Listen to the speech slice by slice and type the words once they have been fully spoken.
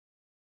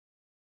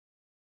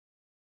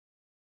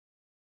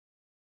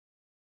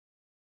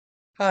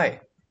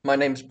Hi, my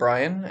name's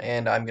Brian,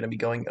 and I'm going to be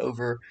going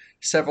over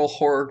several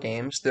horror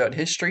games throughout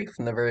history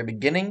from the very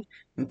beginning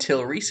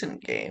until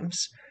recent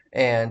games,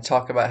 and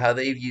talk about how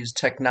they've used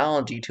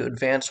technology to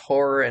advance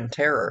horror and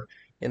terror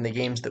in the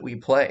games that we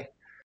play.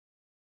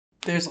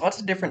 There's lots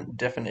of different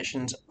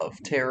definitions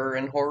of terror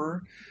and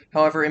horror.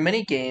 However, in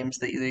many games,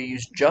 they either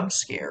use jump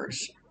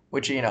scares,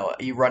 which,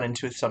 you run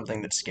into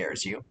something that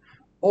scares you,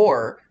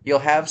 or you'll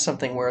have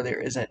something where there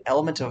is an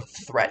element of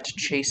threat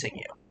chasing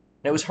you.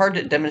 And it was hard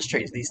to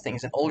demonstrate these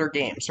things in older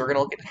games, so we're going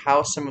to look at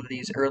how some of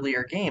these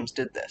earlier games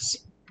did this.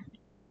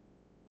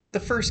 The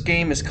first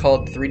game is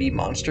called 3D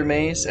Monster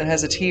Maze and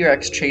has a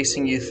T-Rex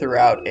chasing you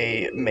throughout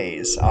a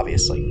maze,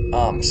 obviously.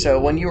 So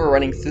when you are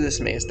running through this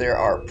maze, there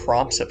are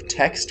prompts of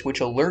text which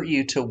alert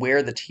you to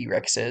where the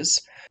T-Rex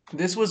is.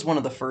 This was one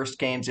of the first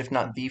games, if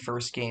not the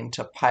first game,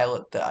 to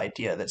pilot the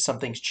idea that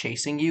something's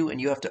chasing you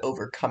and you have to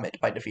overcome it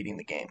by defeating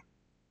the game.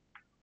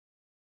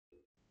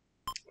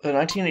 The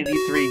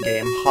 1983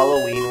 game,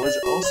 Halloween, was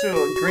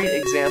also a great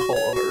example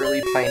of early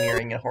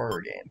pioneering in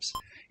horror games.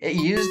 It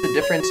used the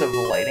difference of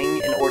lighting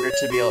in order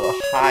to be able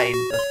to hide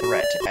the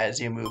threat as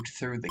you moved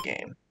through the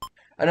game.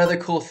 Another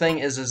cool thing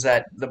is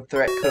that the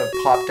threat could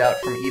have popped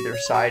out from either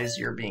side as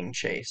you're being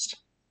chased.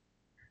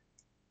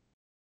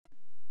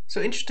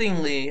 So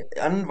interestingly,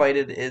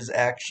 Uninvited is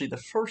actually the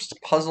first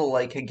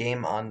puzzle-like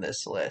game on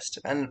this list,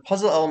 and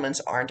puzzle elements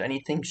aren't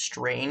anything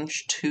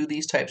strange to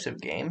these types of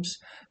games.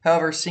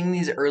 However, seeing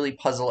these early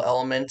puzzle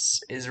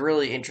elements is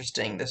really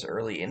interesting this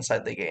early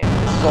inside the game.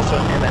 This is also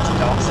an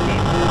MS-DOS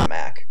game on the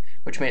Mac,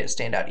 which made it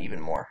stand out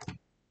even more.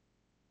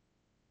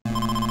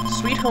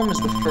 Sweet Home is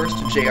the first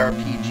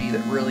JRPG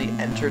that really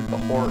entered the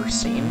horror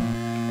scene,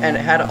 and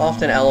it had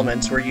often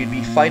elements where you'd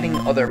be fighting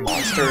other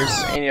monsters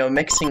and,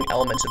 mixing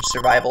elements of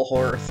survival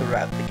horror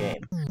throughout the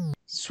game.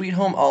 Sweet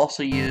Home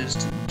also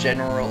used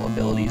general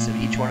abilities of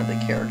each one of the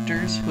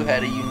characters, who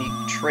had a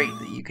unique trait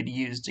that you could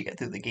use to get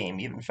through the game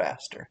even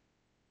faster.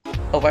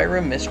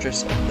 Elvira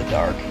Mistress of the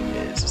Dark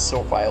is a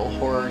survival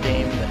horror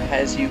game that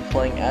has you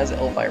playing as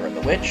Elvira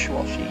the Witch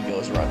while she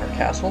goes around her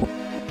castle.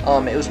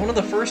 It was one of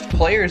the first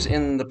players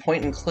in the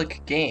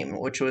point-and-click game,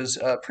 which was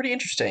pretty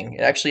interesting.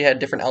 It actually had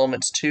different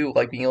elements too,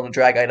 like being able to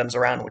drag items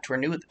around, which were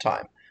new at the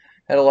time.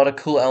 It had a lot of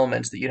cool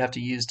elements that you'd have to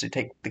use to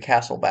take the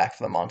castle back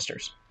for the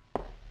monsters.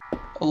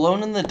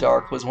 Alone in the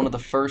Dark was one of the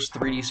first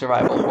 3D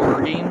survival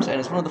horror games, and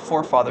is one of the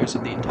forefathers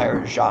of the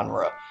entire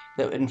genre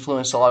that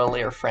influenced a lot of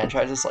later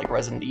franchises like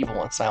Resident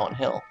Evil and Silent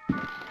Hill.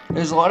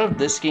 There's a lot of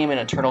this game in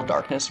Eternal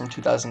Darkness from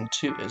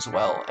 2002 as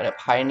well, and it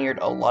pioneered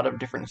a lot of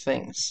different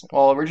things,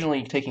 while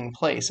originally taking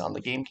place on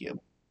the GameCube.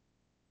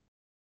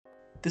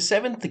 The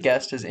Seventh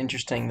Guest is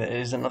interesting that it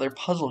is another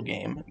puzzle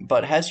game,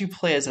 but has you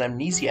play as an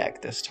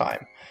amnesiac this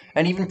time,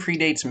 and even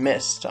predates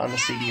Myst on the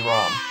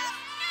CD-ROM.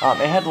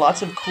 It had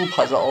lots of cool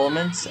puzzle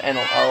elements and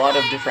a lot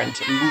of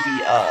different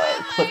movie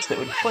clips that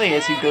would play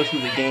as you go through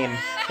the game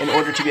in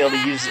order to be able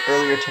to use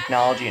earlier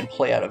technology and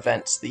play out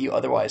events that you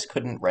otherwise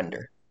couldn't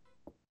render.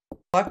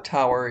 Clock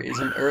Tower is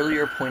an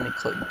earlier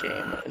point-and-click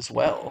game as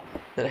well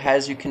that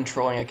has you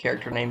controlling a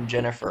character named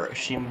Jennifer as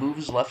she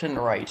moves left and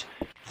right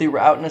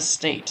throughout an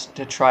estate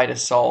to try to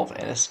solve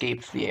and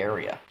escape the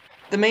area.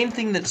 The main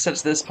thing that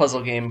sets this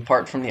puzzle game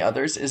apart from the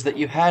others is that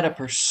you had a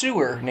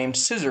pursuer named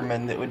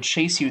Scissorman that would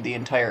chase you the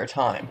entire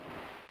time.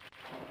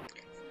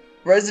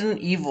 Resident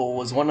Evil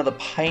was one of the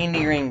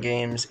pioneering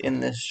games in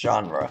this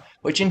genre,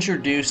 which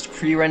introduced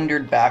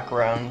pre-rendered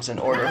backgrounds in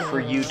order for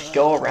you to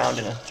go around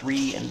in a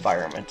 3D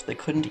environment that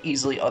couldn't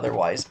easily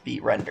otherwise be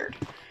rendered.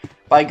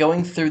 By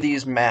going through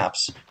these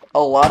maps, a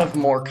lot of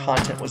more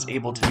content was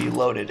able to be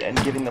loaded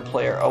and giving the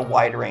player a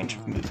wide range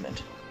of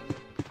movement.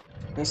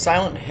 And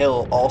Silent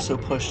Hill also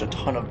pushed a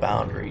ton of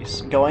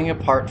boundaries, going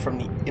apart from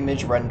the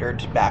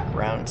image-rendered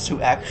backgrounds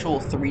to actual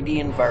 3D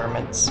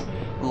environments,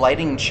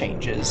 lighting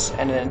changes,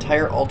 and an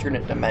entire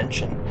alternate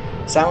dimension.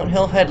 Silent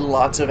Hill had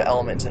lots of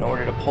elements in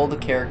order to pull the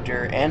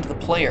character and the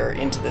player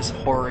into this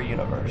horror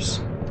universe.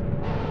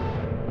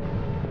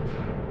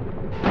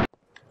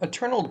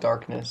 Eternal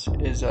Darkness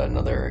is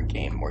another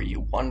game where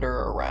you wander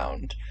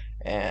around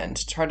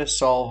and try to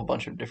solve a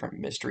bunch of different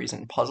mysteries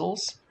and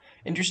puzzles.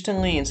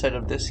 Interestingly, inside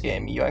of this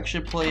game, you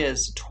actually play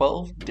as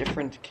 12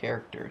 different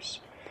characters.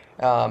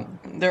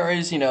 There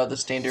is, the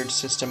standard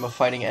system of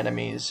fighting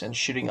enemies and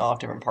shooting off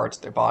different parts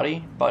of their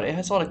body, but it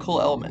has a lot of cool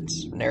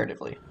elements,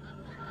 narratively.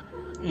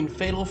 In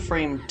Fatal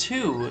Frame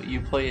 2,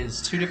 you play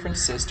as two different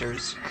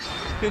sisters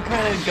who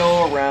kind of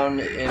go around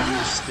in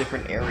these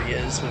different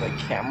areas with a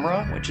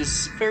camera, which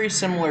is very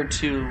similar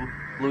to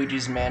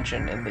Luigi's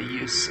Mansion in the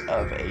use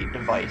of a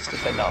device to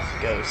fend off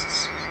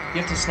ghosts.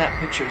 You have to snap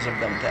pictures of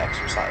them to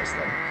exorcise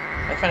them.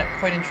 I find it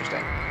quite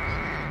interesting.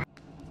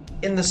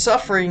 In The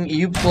Suffering,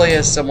 you play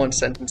as someone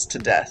sentenced to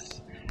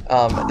death.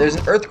 There's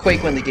an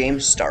earthquake when the game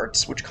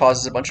starts, which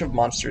causes a bunch of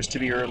monsters to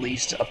be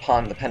released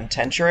upon the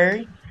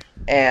penitentiary,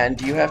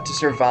 and you have to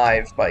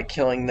survive by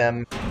killing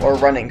them or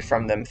running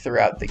from them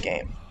throughout the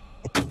game.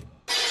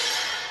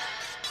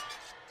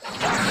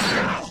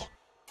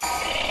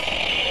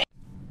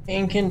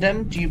 In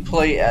Condemned, you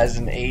play as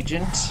an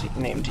agent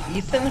named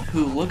Ethan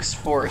who looks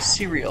for a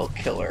serial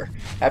killer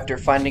after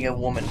finding a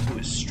woman who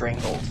is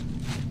strangled.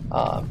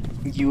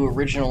 You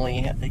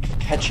originally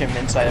catch him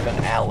inside of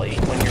an alley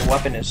when your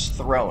weapon is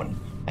thrown,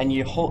 and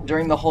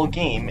during the whole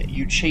game,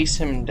 you chase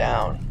him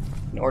down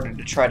in order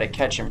to try to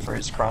catch him for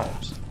his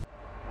crimes.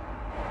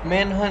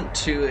 Manhunt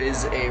 2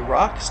 is a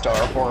Rockstar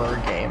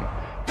horror game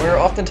where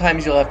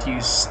oftentimes you'll have to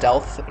use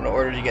stealth in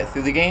order to get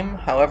through the game.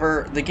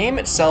 However, the game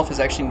itself is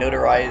actually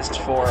notarized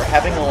for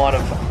having a lot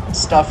of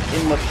stuff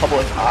in the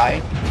public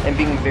eye and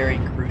being very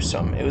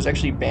gruesome. It was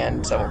actually banned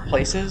in several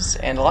places,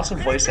 and lots of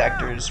voice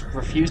actors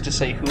refused to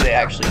say who they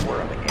actually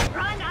were in the game.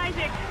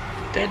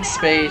 Dead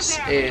Space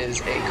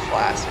is a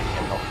classic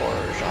in the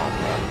horror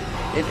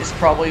genre. It is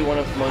probably one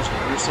of the most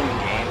gruesome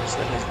games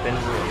that has been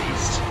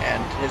released,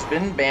 and has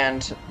been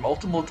banned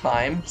multiple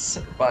times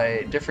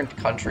by different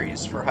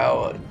countries for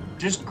how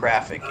just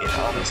graphic it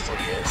honestly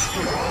is.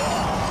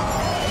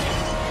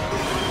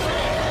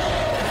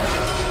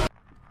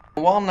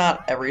 While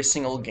not every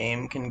single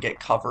game can get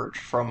covered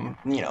from,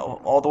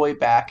 all the way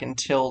back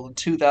until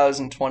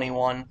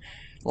 2021,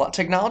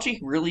 technology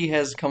really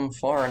has come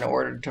far in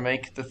order to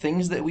make the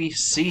things that we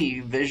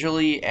see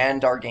visually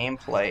and our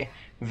gameplay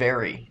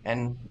vary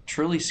and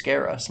truly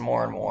scare us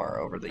more and more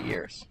over the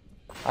years.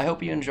 I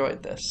hope you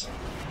enjoyed this.